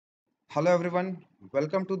Hello everyone,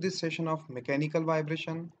 welcome to this session of mechanical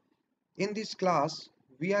vibration. In this class,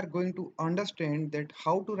 we are going to understand that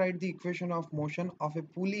how to write the equation of motion of a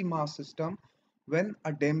pulley mass system when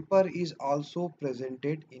a damper is also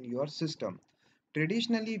presented in your system.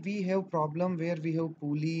 Traditionally, we have problem where we have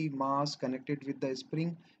pulley mass connected with the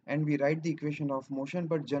spring and we write the equation of motion,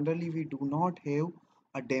 but generally we do not have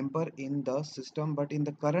a damper in the system. But in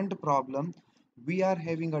the current problem, we are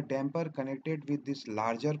having a damper connected with this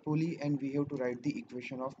larger pulley and we have to write the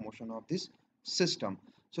equation of motion of this system.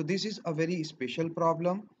 So this is a very special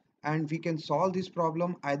problem and we can solve this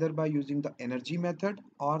problem either by using the energy method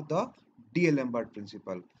or the D'Alembert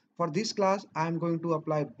principle. For this class, I am going to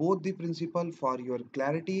apply both the principle for your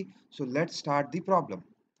clarity. So let's start the problem.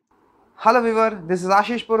 Hello viewer, this is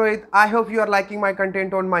Ashish Purohit. I hope you are liking my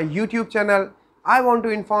content on my YouTube channel. I want to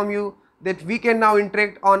inform you that we can now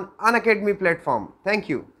interact on Unacademy platform. Thank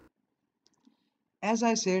you. As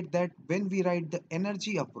I said that when we write the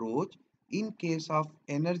energy approach, in case of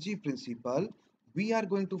energy principle, we are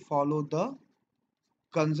going to follow the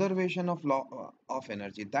conservation of law of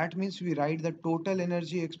energy. That means we write the total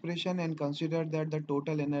energy expression and consider that the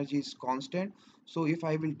total energy is constant. So if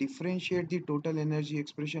I will differentiate the total energy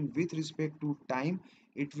expression with respect to time,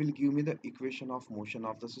 it will give me the equation of motion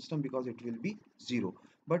of the system because it will be zero.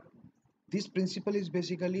 But this principle is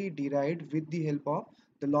basically derived with the help of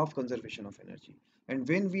the law of conservation of energy. And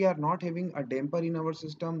when we are not having a damper in our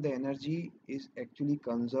system, the energy is actually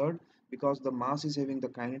conserved because the mass is having the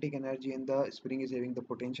kinetic energy and the spring is having the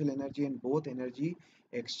potential energy, and both energy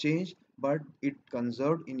exchange, but it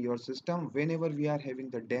conserved in your system. Whenever we are having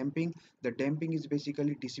the damping is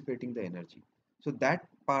basically dissipating the energy. So that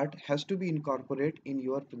part has to be incorporated in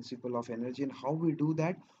your principle of energy. And how we do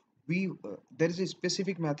that, there is a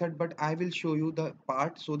specific method, but I will show you the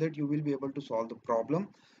part so that you will be able to solve the problem.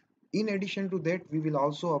 In addition to that, we will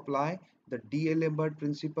also apply the D'Alembert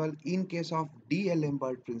principle. In case of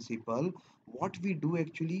D'Alembert principle, what we do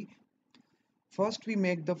actually, first we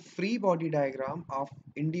make the free body diagram of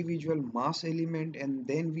individual mass element and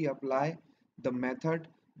then we apply the method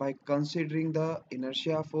by considering the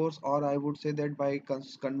inertia force, or I would say that by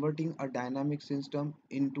converting a dynamic system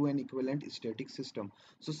into an equivalent static system.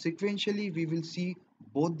 So sequentially we will see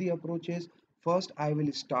both the approaches. First I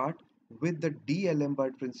will start with the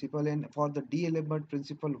D'Alembert principle, and for the D'Alembert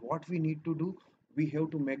principle what we need to do, we have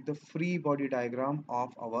to make the free body diagram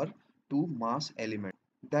of our two mass elements,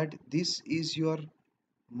 that this is your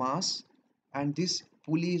mass and this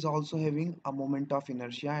pulley is also having a moment of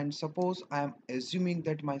inertia. And suppose I am assuming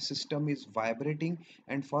that my system is vibrating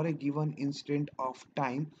and for a given instant of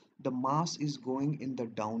time the mass is going in the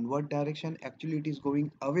downward direction. Actually it is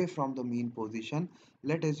going away from the mean position.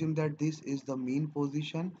 Let's assume that this is the mean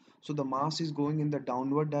position, so the mass is going in the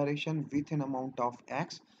downward direction with an amount of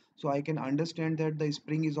x. So I can understand that the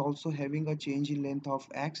spring is also having a change in length of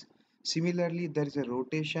x. Similarly, there is a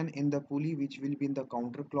rotation in the pulley which will be in the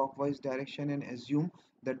counterclockwise direction, and assume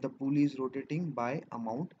that the pulley is rotating by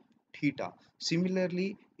amount theta.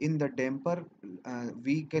 Similarly, in the damper,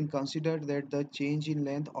 we can consider that the change in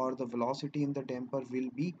length or the velocity in the damper will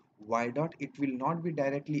be y dot. It will not be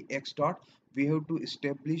directly x dot. We have to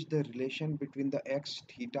establish the relation between the x,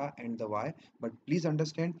 theta and the y. But please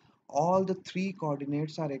understand, all the three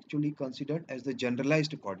coordinates are actually considered as the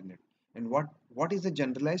generalized coordinate. And what is the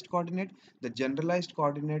generalized coordinate? The generalized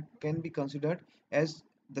coordinate can be considered as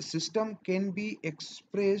the system can be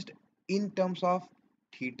expressed in terms of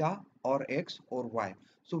theta or x or y.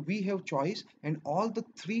 So we have choice, and all the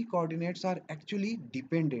three coordinates are actually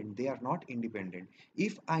dependent, they are not independent.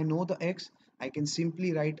 If I know the x, I can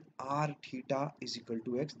simply write r theta is equal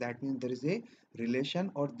to x. That means there is a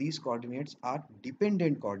relation, or these coordinates are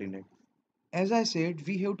dependent coordinate. As I said,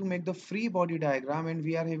 we have to make the free body diagram and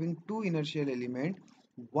we are having two inertial element.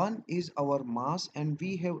 One is our mass and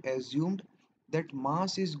we have assumed that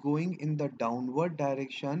mass is going in the downward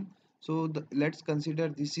direction. So let's consider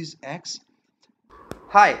this is x.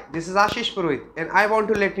 Hi, this is Ashish Purohit and I want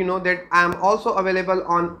to let you know that I am also available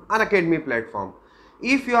on Unacademy platform.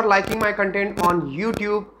 If you are liking my content on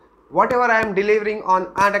YouTube, whatever I am delivering on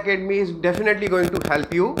Unacademy is definitely going to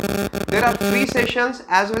help you. There are free sessions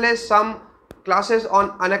as well as some classes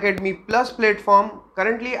on Unacademy Plus platform.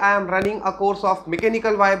 Currently I am running a course of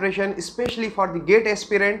mechanical vibration especially for the GATE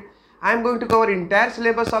aspirant. I am going to cover entire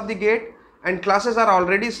syllabus of the GATE and classes are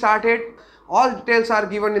already started. All details are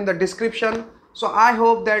given in the description. So I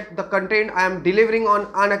hope that the content I am delivering on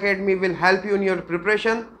Unacademy will help you in your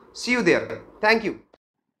preparation. See you there. Thank you.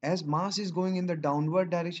 As mass is going in the downward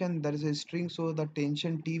direction, there is a string, so the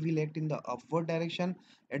tension T will act in the upward direction.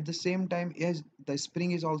 At the same time, as the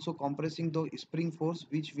spring is also compressing, the spring force,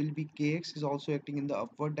 which will be Kx, is also acting in the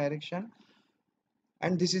upward direction.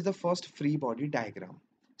 And this is the first free body diagram.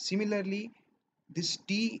 Similarly, this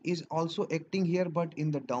T is also acting here but in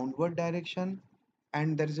the downward direction,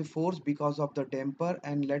 and there is a force because of the damper,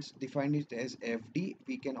 and let's define it as Fd.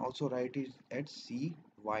 We can also write it at Cy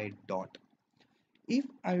dot. If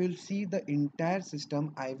I will see the entire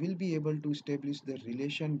system, I will be able to establish the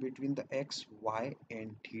relation between the x, y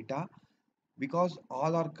and theta, because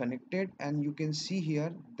all are connected. And you can see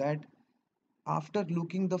here that after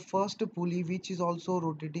looking the first pulley, which is also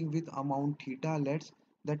rotating with amount theta, let's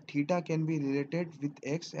that theta can be related with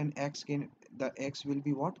x, and the x will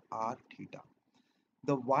be what, r theta.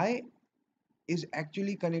 The y is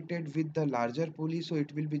actually connected with the larger pulley, so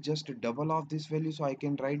it will be just double of this value. So I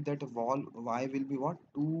can write that wall y will be what,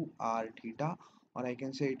 2r theta, or I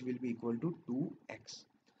can say it will be equal to 2x.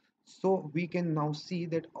 So we can now see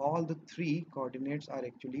that all the three coordinates are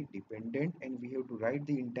actually dependent, and we have to write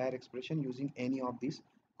the entire expression using any of these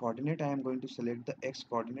coordinate. I am going to select the x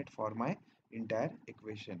coordinate for my entire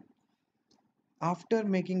equation. After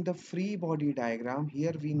making the free body diagram,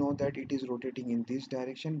 here we know that it is rotating in this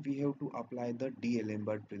direction. We have to apply the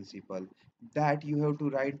D'Alembert principle, that you have to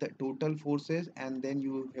write the total forces and then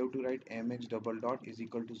you have to write mx double dot is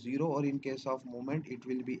equal to 0, or in case of moment it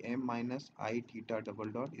will be m minus I theta double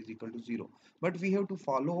dot is equal to 0. But we have to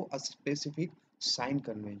follow a specific sign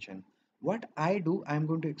convention. What I do, I am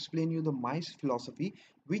going to explain you the my philosophy,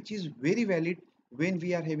 which is very valid when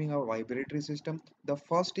we are having a vibratory system. The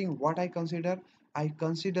first thing what I consider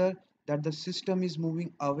that the system is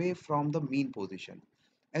moving away from the mean position.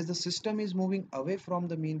 As the system is moving away from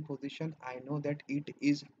the mean position, I know that it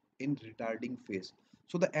is in retarding phase.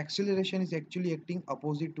 So the acceleration is actually acting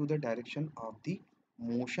opposite to the direction of the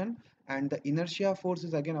motion, and the inertia force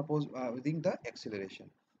is again opposing the acceleration.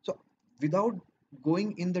 So without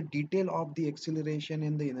going in the detail of the acceleration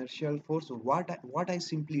and the inertial force, what I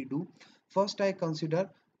simply do, first I consider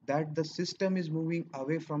that the system is moving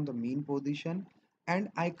away from the mean position, and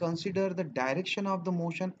I consider the direction of the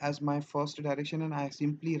motion as my first direction, and I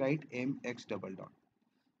simply write mx double dot,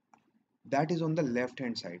 that is on the left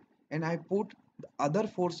hand side, and I put the other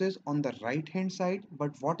forces on the right hand side.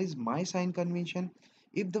 But what is my sign convention?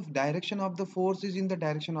 If the direction of the force is in the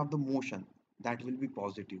direction of the motion, that will be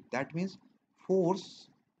positive, that means force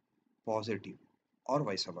positive, or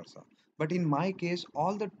vice versa. But in my case,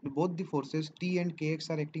 all the both the forces T and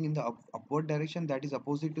Kx are acting in the upward direction, that is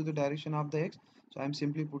opposite to the direction of the x. So I am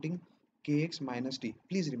simply putting Kx minus T.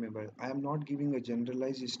 Please remember, I am not giving a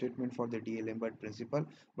generalized statement for the D'Alembert principle,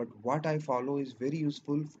 but what I follow is very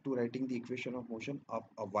useful to writing the equation of motion of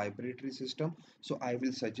a vibratory system. So I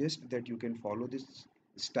will suggest that you can follow this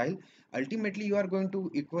style. Ultimately you are going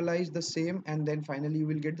to equalize the same, and then finally you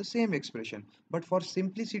will get the same expression. But for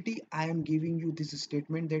simplicity, I am giving you this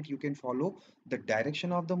statement that you can follow the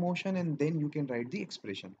direction of the motion and then you can write the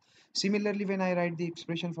expression. Similarly, when I write the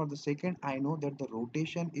expression for the second, I know that the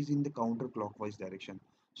rotation is in the counterclockwise direction.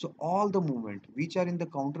 So all the movement which are in the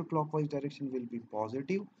counterclockwise direction will be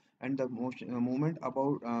positive, and the motion movement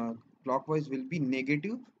about clockwise will be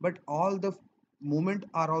negative. But all the movement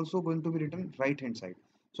are also going to be written right hand side.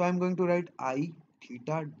 So I'm going to write I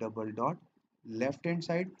theta double dot left hand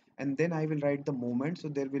side, and then I will write the moment. So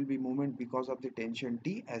there will be moment because of the tension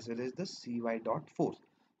T as well as the Cy dot force.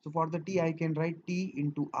 So for the T I can write T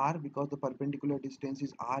into R because the perpendicular distance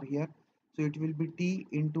is R here. So it will be T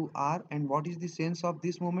into R, and what is the sense of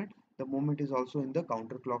this moment? The moment is also in the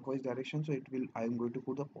counterclockwise direction, so it will, I am going to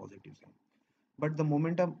put the positive sign. But the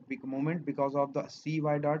moment because of the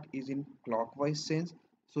Cy dot is in clockwise sense,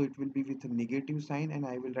 so it will be with a negative sign, and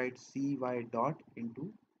I will write Cy dot into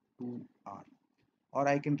 2R. Or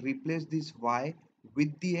I can replace this y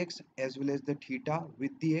with the x as well as the theta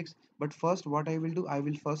with the x. But first what I will do, I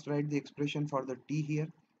will first write the expression for the t here.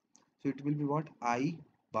 So it will be what, I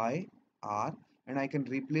by r, and I can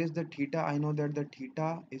replace the theta. I know that the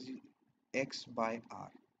theta is x by r,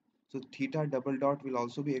 so theta double dot will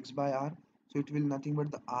also be x by r. So it will nothing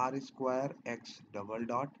but the r square x double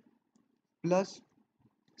dot plus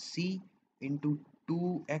c into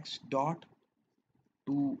 2x dot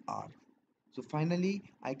 2r. So finally,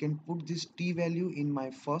 I can put this t value in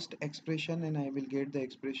my first expression, and I will get the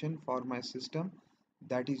expression for my system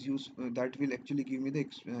that is that will actually give me the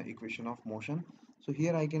equation of motion. So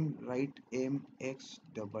here I can write mx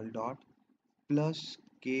double dot plus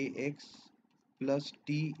kx plus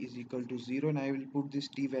t is equal to 0, and I will put this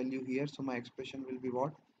t value here. So my expression will be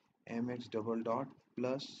what, mx double dot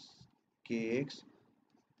plus kx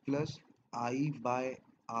plus I by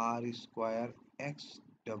r square x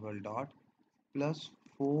double dot plus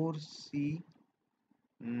 4c.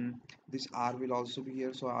 This r will also be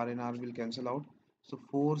here, so r and r will cancel out. So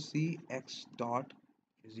 4c x dot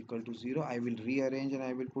is equal to 0. I will rearrange and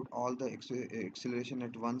I will put all the acceleration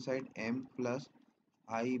at one side. M plus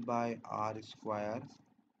I by r square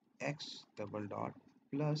x double dot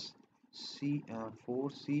plus c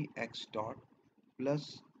 4c x dot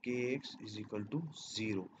plus kx is equal to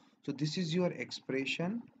 0. So this is your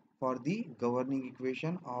expression for the governing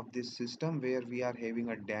equation of this system where we are having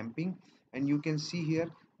a damping, and you can see here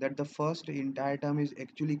that the first entire term is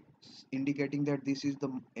actually indicating that this is the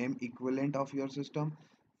m equivalent of your system.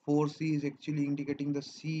 4c is actually indicating the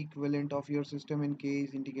c equivalent of your system, and k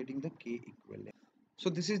is indicating the k equivalent. So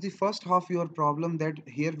this is the first half your problem, that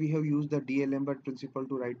here we have used the D'Alembert principle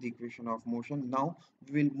to write the equation of motion. Now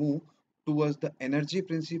we will move towards the energy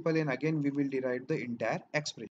principle, and again we will derive the entire expression.